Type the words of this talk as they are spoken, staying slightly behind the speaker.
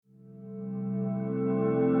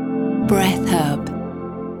Breath Hub.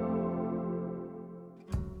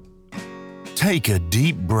 Take a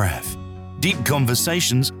deep breath. Deep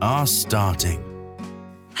conversations are starting.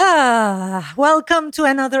 Welcome to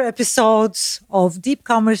another episode of Deep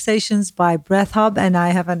Conversations by Breath Hub. And I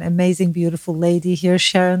have an amazing, beautiful lady here.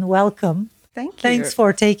 Sharon, welcome. Thank you. Thanks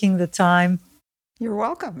for taking the time. You're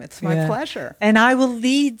welcome. It's my pleasure. And I will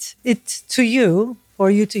lead it to you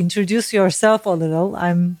for you to introduce yourself a little.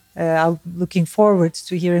 I'm looking forward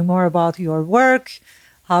to hearing more about your work.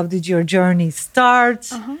 How did your journey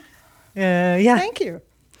start? Thank you.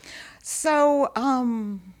 So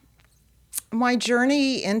my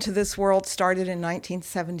journey into this world started in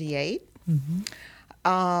 1978.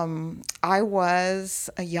 I was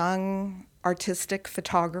a young artistic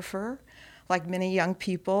photographer. Like many young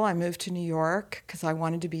people, I moved to New York because I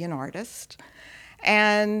wanted to be an artist.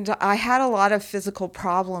 And I had a lot of physical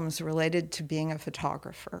problems related to being a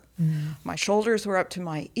photographer. My shoulders were up to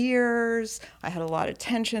my ears. I had a lot of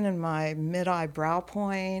tension in my mid-eye brow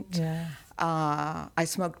point. I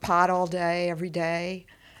smoked pot all day, every day.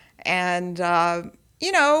 And,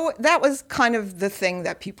 that was kind of the thing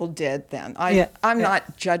that people did then. I'm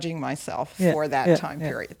not judging myself for that time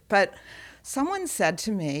period. But someone said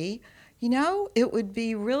to me, it would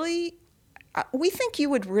be really, we think you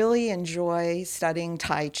would really enjoy studying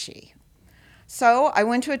Tai Chi. So I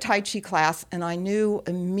went to a Tai Chi class and I knew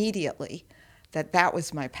immediately that that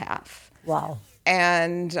was my path. Wow.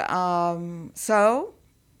 And so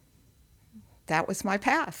that was my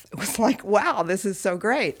path. It was like, wow, this is so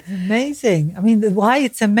great. Amazing. I mean, why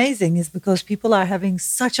it's amazing is because people are having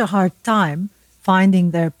such a hard time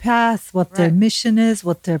finding their path, what their mission is,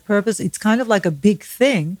 what their purpose. It's kind of like a big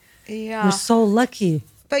thing. Yeah. We're so lucky.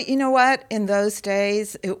 But you know what? In those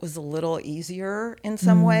days, it was a little easier in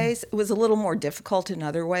some ways. It was a little more difficult in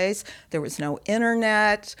other ways. There was no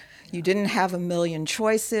internet. You didn't have a million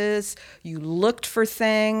choices. You looked for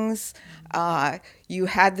things. You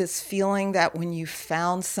had this feeling that when you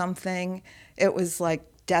found something, it was like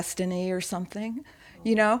destiny or something,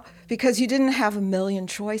 because you didn't have a million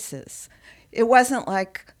choices. It wasn't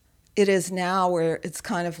like it is now where it's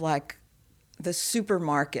kind of like the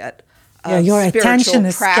supermarket of your spiritual attention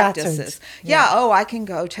is practices. Scattered. I can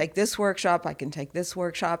go take this workshop, I can take this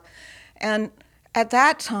workshop. And at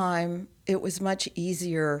that time, it was much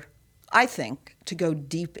easier, I think, to go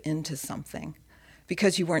deep into something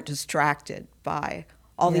because you weren't distracted by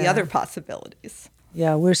all the other possibilities.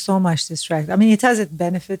 Yeah, we're so much distracted. I mean, it has its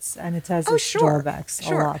benefits and it has its drawbacks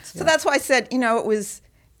a lot. Yeah. So that's why I said, it was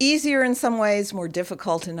easier in some ways, more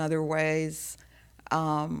difficult in other ways.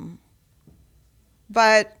 But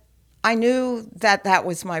I knew that that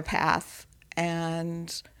was my path,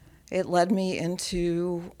 and it led me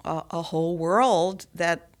into a whole world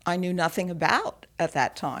that I knew nothing about at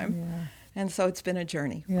that time. Yeah. And so it's been a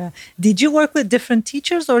journey. Yeah. Did you work with different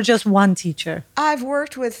teachers or just one teacher? I've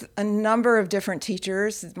worked with a number of different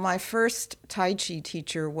teachers. My first Tai Chi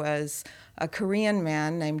teacher was a Korean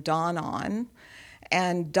man named Don On.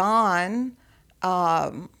 And Don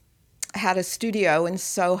had a studio in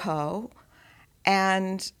Soho.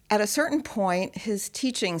 And at a certain point, his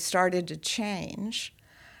teaching started to change.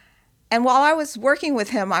 And while I was working with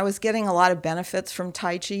him, I was getting a lot of benefits from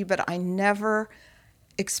Tai Chi, but I never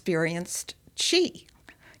experienced Qi.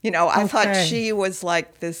 I thought Qi was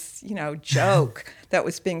like this, joke that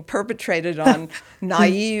was being perpetrated on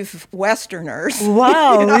naive Westerners.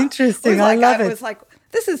 Wow, interesting. I love it. It was like,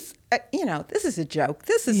 this is a joke.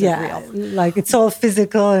 This isn't real. Like it's all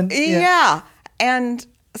physical. And And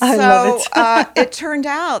I so love it. it turned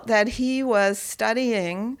out that he was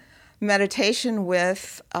studying meditation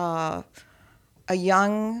with a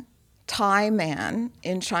young Thai man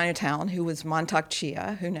in Chinatown who was Mantak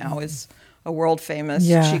Chia, who now is a world-famous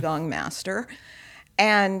Qigong master.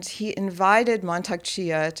 And he invited Mantak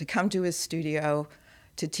Chia to come to his studio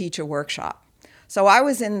to teach a workshop. So I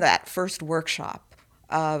was in that first workshop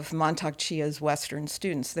of Mantak Chia's Western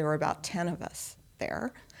students. There were about 10 of us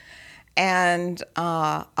there. And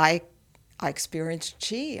I experienced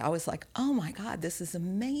Qi. I was like, oh my God, this is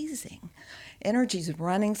amazing. Energy's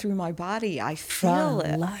running through my body. I feel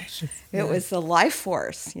it. It was the life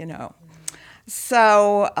force,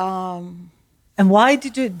 So. And why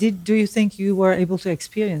do you think you were able to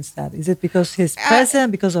experience that? Is it because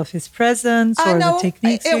because of his presence, or the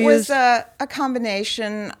techniques you used? It was a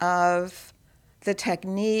combination of the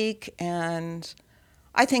technique, and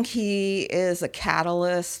I think he is a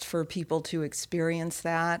catalyst for people to experience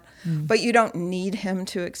that. But you don't need him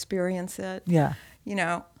to experience it. Yeah.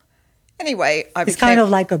 Anyway, it's kind of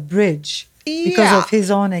like a bridge because of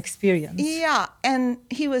his own experience. Yeah, and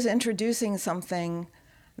he was introducing something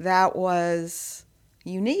that was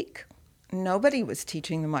unique. nobody was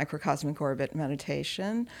teaching the microcosmic orbit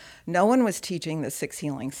meditation. No one was teaching the 6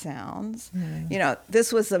 healing sounds. You know,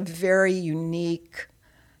 this was a very unique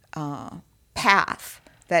path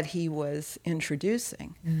that he was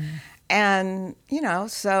introducing. And, you know,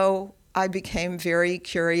 so I became very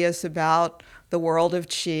curious about the world of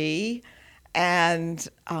Qi and,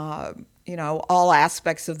 you know, all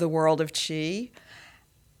aspects of the world of Qi.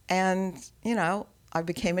 And, you know, I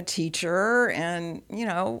became a teacher and, you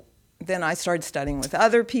know, then I started studying with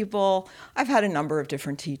other people. I've had a number of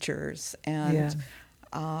different teachers and,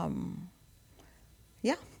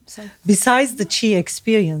 so. Besides the Qi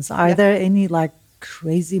experience, are there any like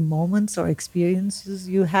crazy moments or experiences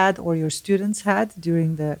you had or your students had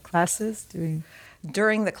during the classes?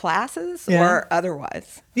 During the classes or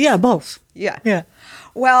otherwise? Yeah, both. Yeah.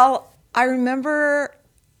 Well, I remember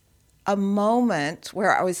a moment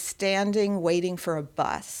where I was standing waiting for a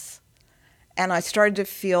bus and I started to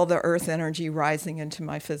feel the earth energy rising into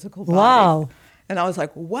my physical body. Wow. And I was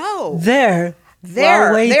like, whoa. There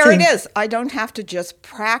it is. I don't have to just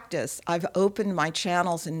practice. I've opened my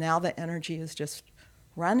channels and now the energy is just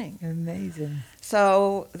running. Amazing.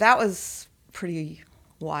 So that was pretty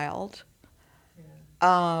wild.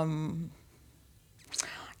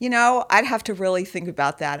 You know, I'd have to really think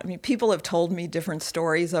about that. I mean, people have told me different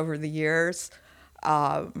stories over the years,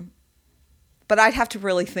 but I'd have to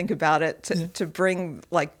really think about it to bring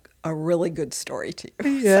like a really good story to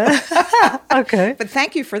you. Yeah. Okay. But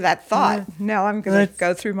thank you for that thought. Now I'm going to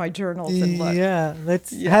go through my journals and look. Yeah,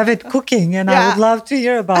 let's have it cooking, and I would love to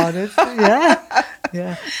hear about it.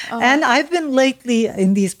 Yeah. And I've been lately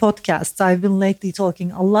in these podcasts, I've been lately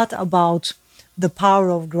talking a lot about the power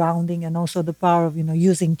of grounding and also the power of, you know,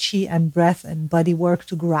 using Qi and breath and body work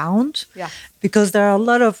to ground. Yeah. Because there are a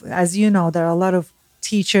lot of, as you know, there are a lot of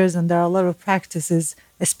teachers and there are a lot of practices,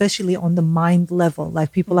 especially on the mind level.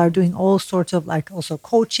 Like people are doing all sorts of like also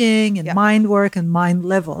coaching and mind work and mind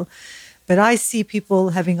level. But I see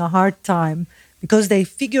people having a hard time because they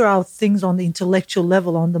figure out things on the intellectual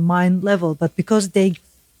level, on the mind level, but because they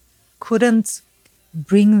couldn't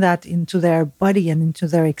bring that into their body and into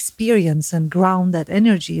their experience and ground that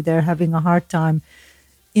energy, they're having a hard time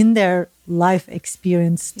in their life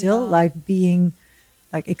experience still, like being,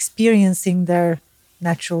 like experiencing their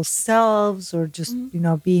natural selves or just, you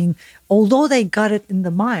know, being, although they got it in the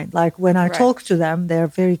mind. Like when I talk to them, they're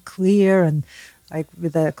very clear and like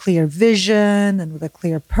with a clear vision and with a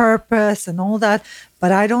clear purpose and all that.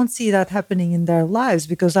 But I don't see that happening in their lives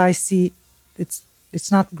because I see it's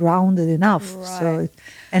not grounded enough. Right. So,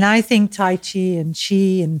 and I think Tai Chi and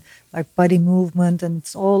Qi and like body movement and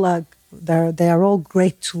it's all like, they are all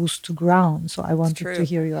great tools to ground. So I wanted to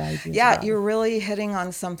hear your ideas. Yeah, you're really hitting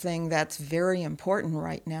on something that's very important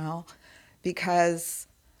right now because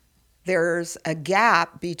there's a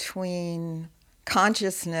gap between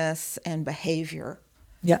consciousness and behavior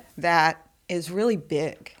that is really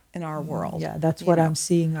big in our world. Yeah, that's what I'm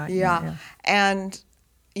seeing right now. Yeah. And,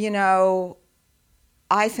 you know,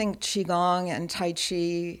 I think Qigong and Tai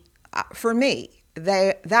Chi, for me,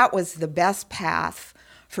 that was the best path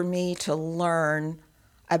for me to learn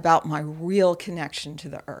about my real connection to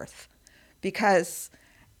the earth. Because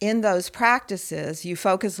in those practices, you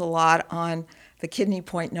focus a lot on the kidney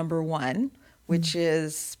point number 1, which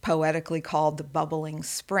is poetically called the bubbling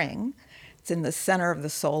spring. It's in the center of the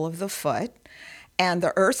sole of the foot. And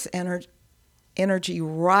the earth's energy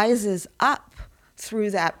rises up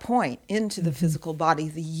through that point into the physical body.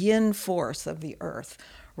 The yin force of the earth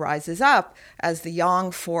rises up as the yang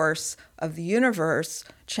force of the universe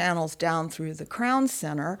channels down through the crown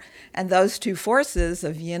center. And those two forces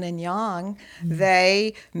of yin and yang,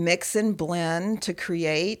 they mix and blend to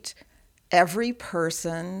create every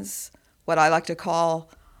person's, what I like to call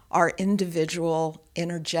our individual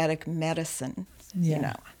energetic medicine, you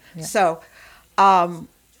know. Yeah. So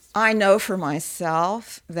I know for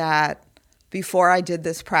myself that before I did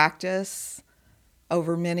this practice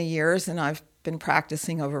over many years, and I've been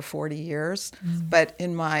practicing over 40 years, but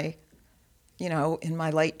in my, you know, in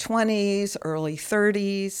my late 20s, early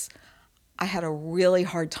 30s, I had a really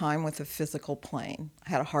hard time with the physical plane. I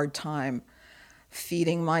had a hard time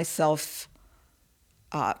feeding myself,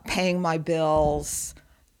 paying my bills,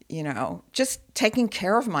 you know, just taking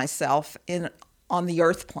care of myself on the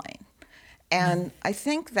earth plane. And I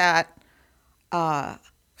think that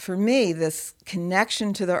for me, this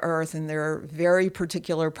connection to the earth, and there are very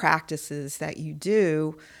particular practices that you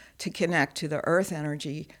do to connect to the earth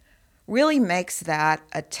energy, really makes that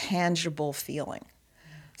a tangible feeling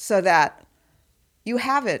so that you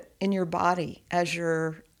have it in your body as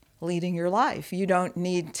you're leading your life. You don't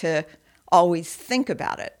need to always think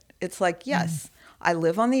about it. It's like, yes, I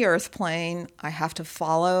live on the earth plane. I have to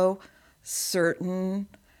follow certain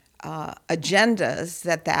agendas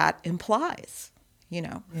that implies,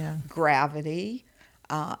 gravity,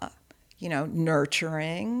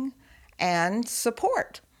 nurturing, and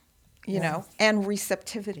support, and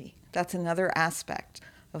receptivity. That's another aspect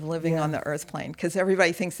of living on the earth plane, because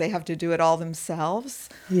everybody thinks they have to do it all themselves.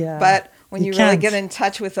 Yeah. But when you really can't. get in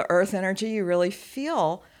touch with the earth energy, you really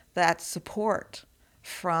feel that support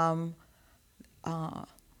from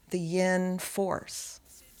the yin force.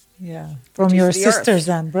 Yeah, from your sisters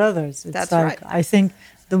and brothers. It's That's like, right. I think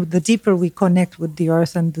the deeper we connect with the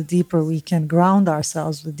earth and the deeper we can ground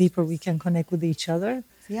ourselves, the deeper we can connect with each other.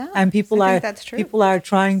 Yeah, And people I are think that's true. people are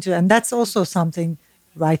trying to, and that's also something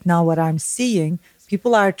right now what I'm seeing.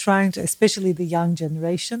 People are trying to, especially the young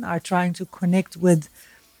generation, are trying to connect with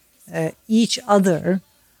each other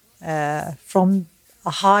from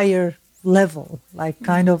a higher level, like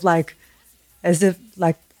kind of like as if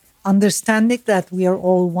like understanding that we are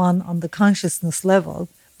all one on the consciousness level,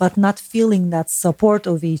 but not feeling that support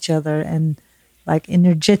of each other and like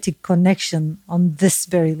energetic connection on this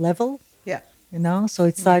very level. Yeah. So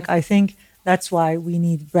it's like, I think that's why we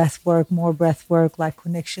need breath work, more breath work, like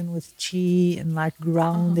connection with chi and like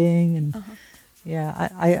grounding. And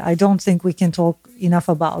I don't think we can talk enough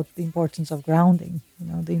about the importance of grounding,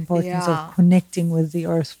 the importance of connecting with the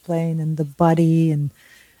earth plane and the body, and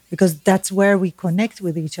because that's where we connect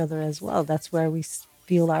with each other as well. That's where we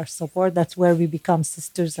feel our support. That's where we become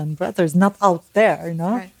sisters and brothers, not out there,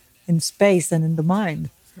 Right. in space and in the mind.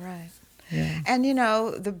 Right. Yeah. And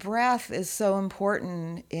the breath is so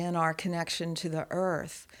important in our connection to the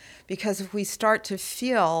earth, because if we start to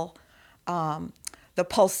feel the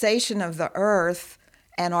pulsation of the earth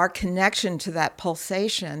and our connection to that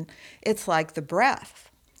pulsation, it's like the breath.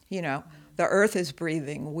 The earth is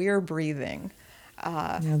breathing, we're breathing.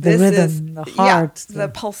 The rhythm, the heart. The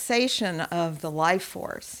pulsation of the life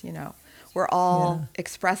force, we're all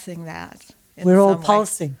expressing that. We're all way.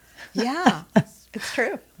 pulsing. Yeah, it's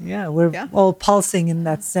true. Yeah, we're all pulsing in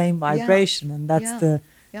that same vibration, and that's the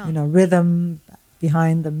rhythm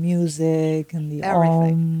behind the music and the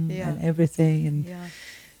Everything. om and everything.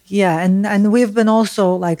 And and we've been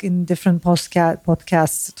also like in different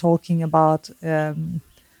podcasts talking about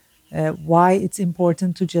why it's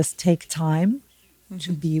important to just take time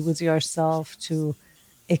to be with yourself, to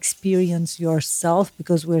experience yourself,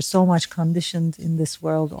 because we're so much conditioned in this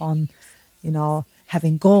world on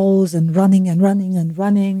having goals and running and running and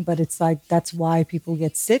running. But it's like, that's why people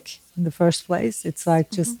get sick in the first place. It's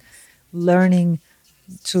like just learning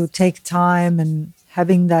to take time and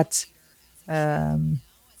having that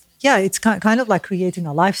it's kind of like creating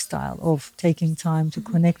a lifestyle of taking time to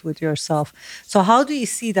connect with yourself. So how do you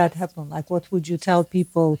see that happen? Like, what would you tell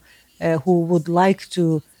people who would like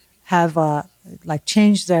to have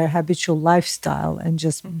change their habitual lifestyle and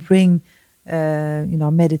just bring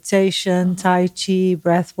meditation, tai chi,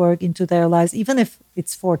 breath work into their lives, even if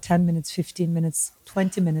it's for 10 minutes, 15 minutes,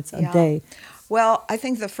 20 minutes a day? Well, I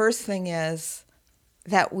think the first thing is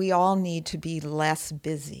that we all need to be less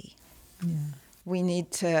busy. Yeah. We need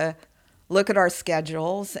to look at our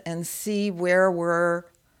schedules and see where we're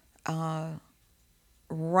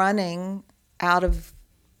running out of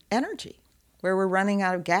energy, where we're running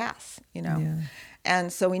out of gas,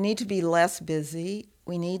 And so we need to be less busy.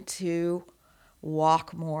 We need to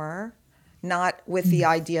walk more, not with the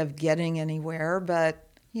idea of getting anywhere, but,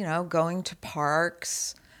 going to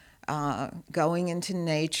parks, going into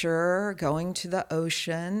nature, going to the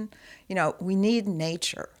ocean. We need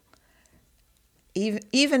nature.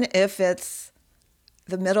 Even if it's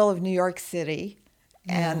the middle of New York City,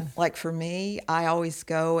 and like for me, I always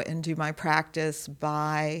go and do my practice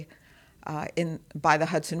by the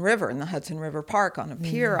Hudson River, in the Hudson River Park on a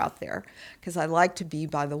pier out there, because I like to be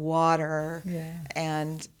by the water,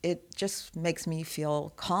 and it just makes me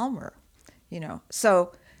feel calmer,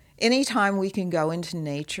 So anytime we can go into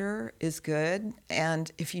nature is good,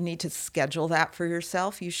 and if you need to schedule that for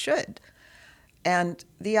yourself, you should. And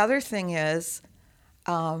the other thing is,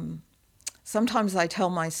 sometimes I tell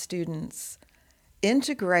my students,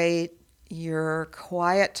 integrate your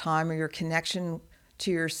quiet time or your connection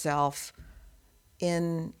to yourself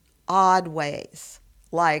in odd ways.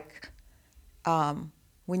 Like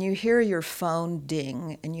when you hear your phone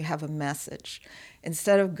ding and you have a message,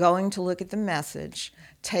 instead of going to look at the message,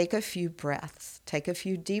 take a few breaths. Take a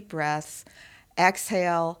few deep breaths.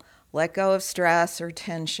 Exhale. Let go of stress or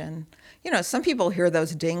tension. Some people hear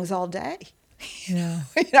those dings all day. Yeah.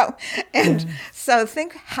 So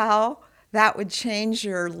think how that would change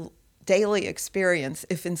your daily experience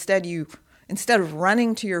if instead of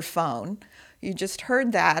running to your phone, You just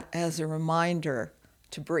heard that as a reminder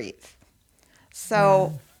to breathe.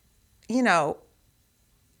 So, you know,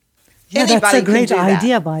 Yeah, that's anybody a great can do that.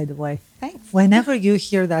 idea, by the way. Thanks. Whenever you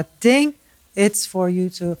hear that ding, it's for you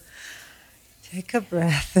to take a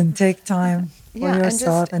breath and take time for Yeah, and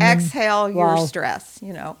yourself. just And then, exhale your wow. stress,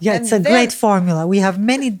 you know. Yeah, And it's a then- great formula. We have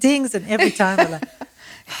many dings, and every time we're like,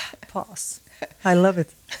 pause. I love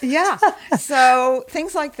it. Yeah. So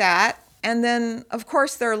things like that. And then, of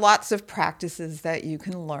course, there are lots of practices that you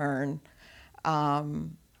can learn.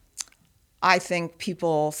 I think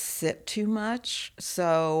people sit too much.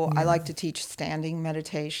 So I like to teach standing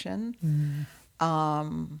meditation.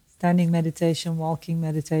 Standing meditation, walking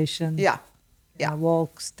meditation. Yeah. Yeah.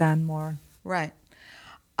 Walk, stand more. Right.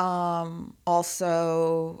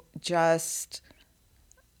 Also, just,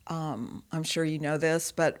 I'm sure you know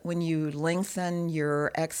this, but when you lengthen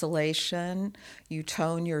your exhalation, you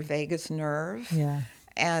tone your vagus nerve. Yeah.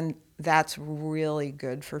 And that's really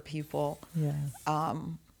good for people. Yeah.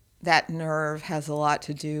 That nerve has a lot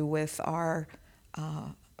to do with our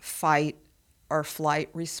fight or flight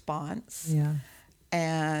response. Yeah.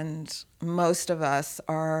 And most of us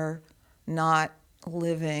are not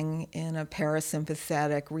living in a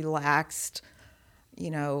parasympathetic, relaxed,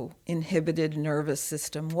 you know, inhibited nervous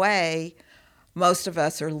system way. Most of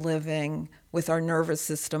us are living with our nervous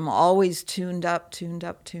system always tuned up,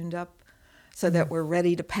 so that we're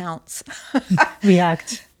ready to pounce.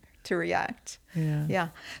 React. To react. Yeah. Yeah.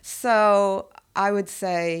 So I would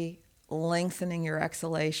say lengthening your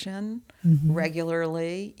exhalation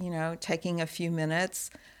regularly, you know, taking a few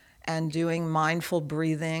minutes and doing mindful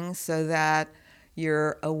breathing so that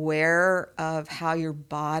you're aware of how your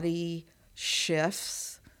body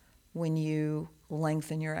shifts when you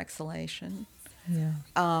lengthen your exhalation.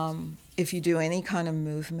 Yeah. If you do any kind of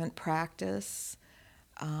movement practice,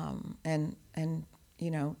 and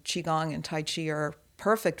you know, Qigong and Tai Chi are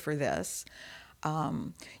perfect for this.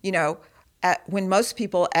 You know, when most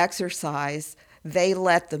people exercise, they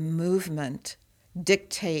let the movement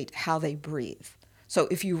dictate how they breathe. So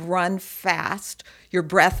if you run fast, your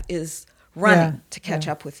breath is running to catch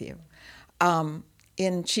up with you.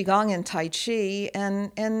 In Qigong and Tai Chi,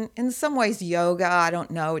 and in some ways yoga, I don't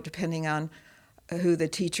know, depending on who the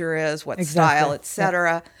teacher is, what style,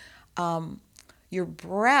 etc. Your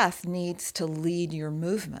breath needs to lead your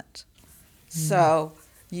movement. So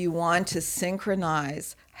you want to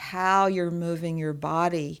synchronize how you're moving your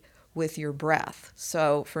body with your breath.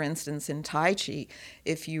 So, for instance, in Tai Chi,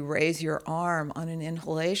 if you raise your arm on an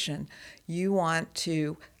inhalation, you want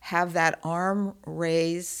to have that arm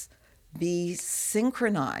raise be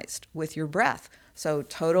synchronized with your breath. So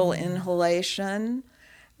total inhalation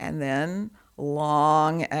and then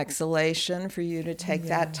long exhalation for you to take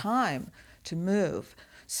that time to move.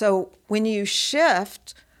 So when you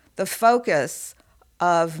shift the focus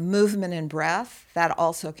of movement and breath, that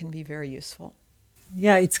also can be very useful.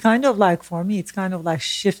 Yeah, it's kind of like, for me, it's kind of like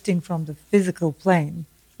shifting from the physical plane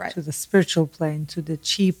to the spiritual plane, to the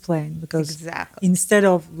chi plane, because instead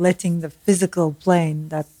of letting the physical plane,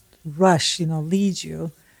 that rush, you know, lead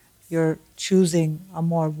you, you're choosing a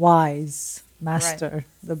more wise master,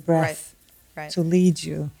 the breath, to lead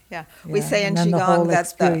you. Yeah, we say in Qigong Qigong the whole that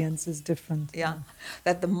experience is different.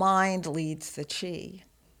 That the mind leads the chi.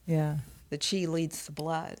 Yeah. The chi leads the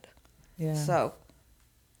blood. Yeah. So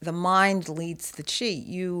the mind leads the chi.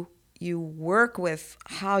 You work with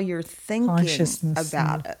how you're thinking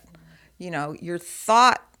about it. You know, your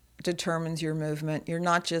thought determines your movement. You're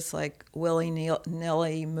not just like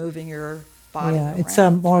willy-nilly moving your body around. It's a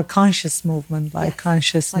more conscious movement, like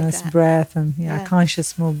consciousness, like breath, and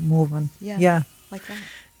conscious movement. Yeah, like that.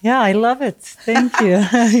 Yeah, I love it. Thank you.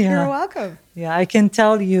 You're welcome. Yeah, I can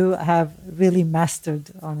tell you have really mastered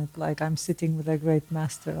on it. Like I'm sitting with a great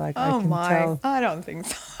master. Like I can tell. I don't think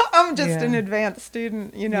so. I'm just an advanced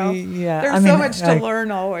student, you know. Yeah, there's so much to learn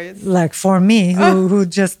always. Like for me, who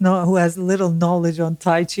has little knowledge on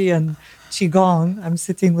Tai Chi and Qigong, I'm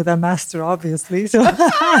sitting with a master, obviously. So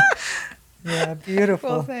yeah, beautiful.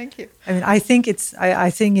 Well, thank you. I mean, I think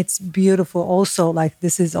it's beautiful. Also, like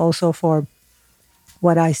this is also for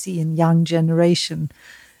what I see in young generation.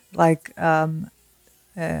 Like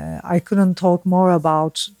I couldn't talk more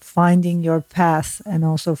about finding your path and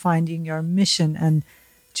also finding your mission and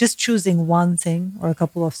just choosing one thing or a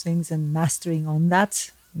couple of things and mastering on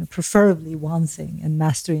that, preferably one thing and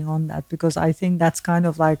mastering on that, because I think that's kind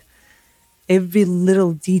of like every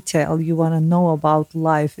little detail you want to know about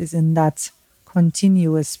life is in that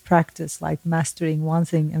continuous practice, like mastering one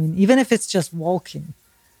thing. I mean, even if it's just walking,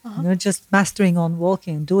 just mastering on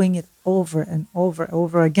walking, doing it over and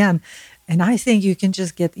over again. And I think you can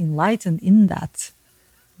just get enlightened in that.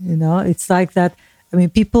 You know, it's like that. I mean,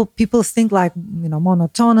 people think like, you know,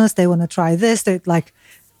 monotonous. They want to try this. They like,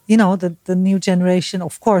 you know, the new generation.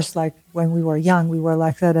 Of course, like when we were young, we were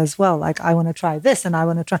like that as well. Like, I want to try this, and I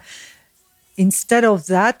want to try. Instead of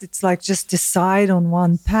that, it's like just decide on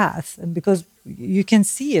one path, and because you can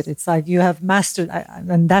see it, it's like you have mastered,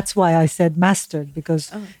 and that's why I said mastered,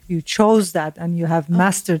 because you chose that and you have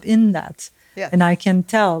mastered in that. Yes. And I can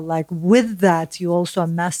tell, like with that, you also are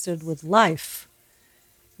mastered with life,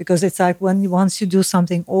 because it's like once you do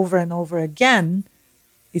something over and over again,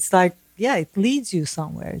 it's like, yeah, it leads you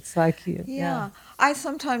somewhere. It's like I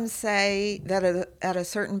sometimes say that at a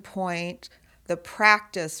certain point, the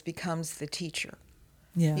practice becomes the teacher.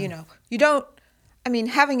 Yeah. You know, you don't, I mean,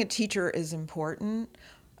 having a teacher is important,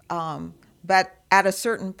 but at a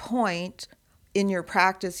certain point in your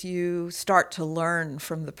practice, you start to learn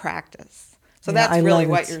from the practice. So Yeah, that's I really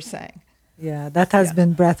love what it. you're saying. Yeah, that has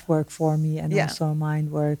been breath work for me, and Yeah. also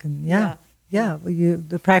mind work, and Yeah.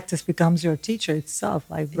 the practice becomes your teacher itself.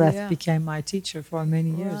 Like breath Yeah. became my teacher for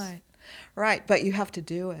many years. Right. Right. But you have to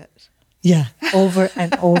do it. Yeah, over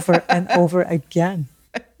and over and over again.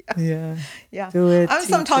 Yeah, Yeah. do it. I'm teach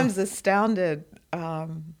it. sometimes astounded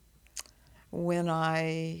when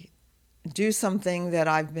I do something that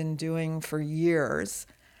I've been doing for years,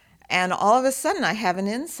 and all of a sudden I have an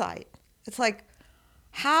insight. It's like,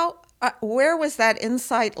 where was that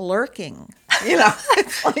insight lurking? You know,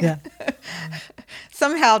 it's like Yeah.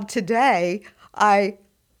 somehow today I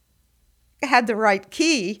had the right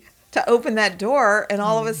key to open that door, and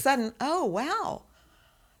all of a sudden, oh, wow,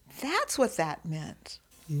 that's what that meant.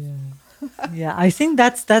 Yeah. Yeah, I think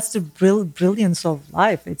that's the brilliance of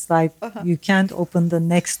life. It's like you can't open the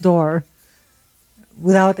next door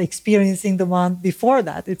without experiencing the one before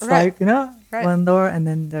that. It's Right. like, you know, Right. one door, and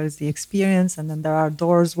then there's the experience, and then there are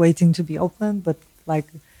doors waiting to be opened, but like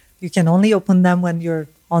you can only open them when you're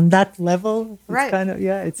on that level. It's Right. kind of,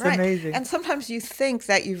 yeah, it's Right. amazing. And sometimes you think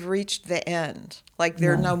that you've reached the end, like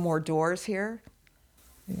there are No. no more doors here.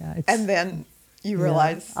 Yeah, it's And then you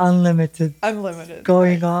realize unlimited unlimited,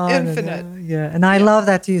 going right? on, and, Infinite. yeah, and I love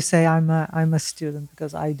that you say I'm a student,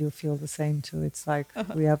 because I do feel the same too. It's like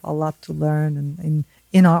we have a lot to learn, and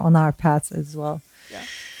on our paths as well. Yeah.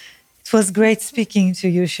 It was great speaking to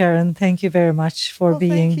you, Sharon. Thank you very much for Well,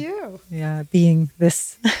 being thank you. being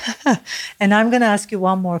this. And I'm going to ask you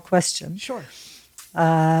one more question. Sure.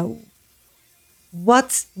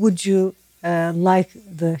 What would you like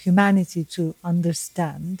the humanity to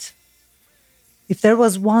understand? If there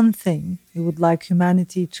was one thing you would like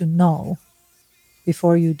humanity to know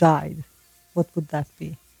before you died, what would that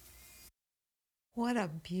be? What a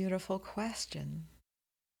beautiful question.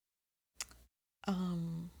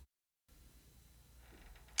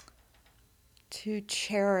 To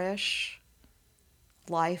cherish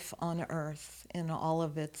life on earth in all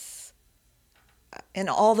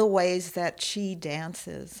the ways that she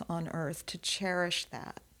dances on earth, to cherish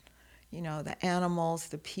that. You know, the animals,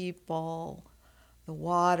 the people, the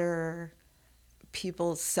water,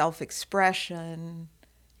 people's self-expression,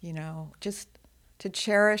 you know, just to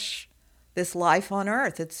cherish this life on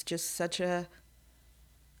earth. It's just such a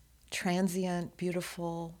transient,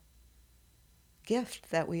 beautiful gift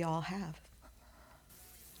that we all have.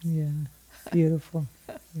 Yeah, beautiful.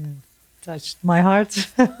 Yeah, touched my heart.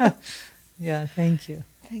 Yeah, thank you.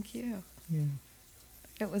 Thank you. Yeah,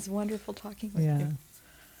 It was wonderful talking with yeah, you.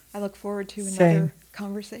 I look forward to Same. another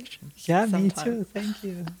conversation. yeah. Me sometime. too. Thank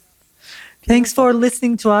you. Thanks for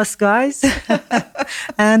listening to us, guys,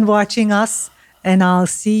 and watching us. And I'll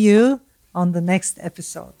see you on the next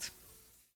episode.